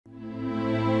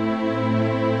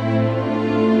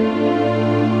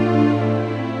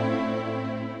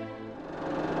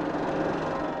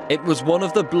It was one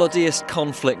of the bloodiest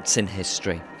conflicts in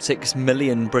history. 6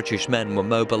 million British men were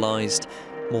mobilised,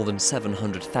 more than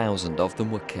 700,000 of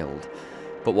them were killed.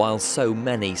 But while so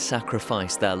many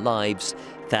sacrificed their lives,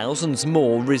 thousands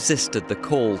more resisted the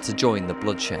call to join the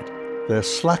bloodshed. They're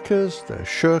slackers, they're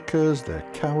shirkers, they're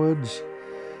cowards.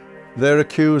 They're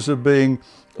accused of being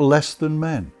less than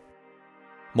men.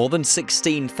 More than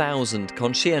 16,000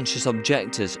 conscientious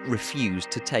objectors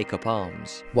refused to take up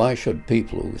arms. Why should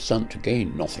people who stand to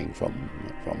gain nothing from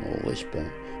all this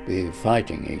be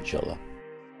fighting each other?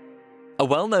 A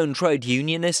well-known trade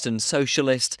unionist and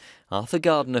socialist, Arthur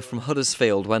Gardner from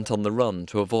Huddersfield went on the run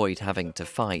to avoid having to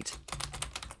fight.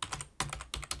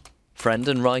 Friend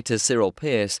and writer Cyril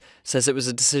Pearce says it was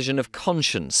a decision of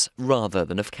conscience rather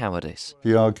than of cowardice.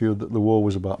 He argued that the war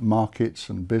was about markets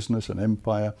and business and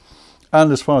empire, and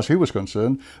as far as he was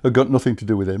concerned, it had got nothing to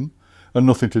do with him and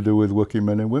nothing to do with working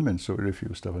men and women, so he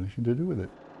refused to have anything to do with it.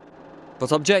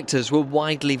 But objectors were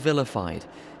widely vilified.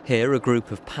 Here, a group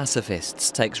of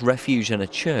pacifists takes refuge in a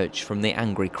church from the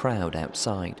angry crowd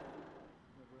outside.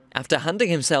 After handing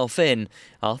himself in,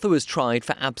 Arthur was tried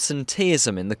for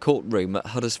absenteeism in the courtroom at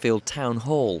Huddersfield Town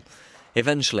Hall.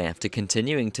 Eventually, after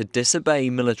continuing to disobey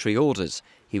military orders,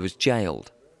 he was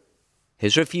jailed.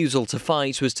 His refusal to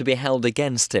fight was to be held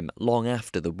against him long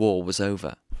after the war was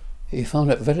over. He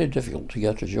found it very difficult to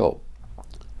get a job.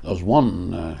 There was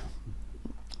one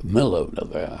mill owner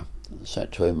there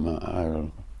said to him,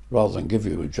 "I'll, rather than give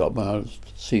you a job, I'll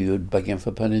see you begging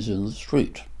for pennies in the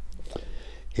street."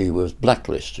 He was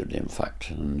blacklisted, in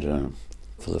fact, and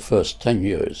for the first 10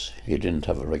 years he didn't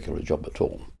have a regular job at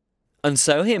all. And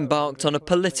so he embarked on a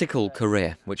political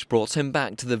career, which brought him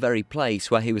back to the very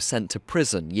place where he was sent to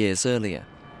prison years earlier.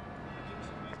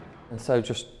 And so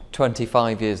just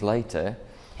 25 years later,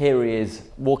 here he is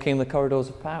walking the corridors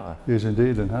of power. He is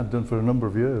indeed, and had done for a number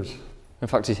of years. In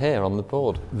fact, he's here on the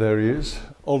board. There he is,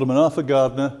 Alderman Arthur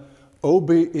Gardner,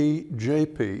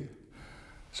 OBE-JP.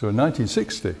 So in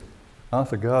 1960,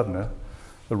 Arthur Gardner,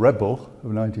 the rebel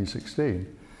of 1916,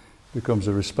 becomes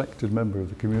a respected member of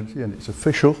the community, and it's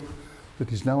official that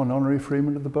he's now an Honorary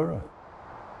Freeman of the borough.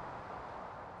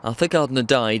 Arthur Gardner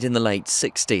died in the late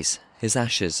 60s, his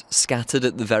ashes scattered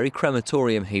at the very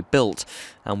crematorium he built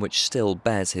and which still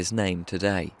bears his name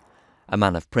today. A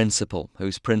man of principle,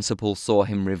 whose principles saw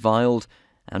him reviled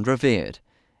and revered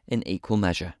in equal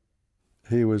measure.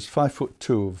 He was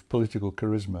 5'2" of political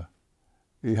charisma.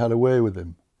 He had a way with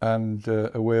him, and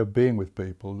a way of being with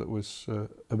people that was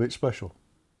a bit special.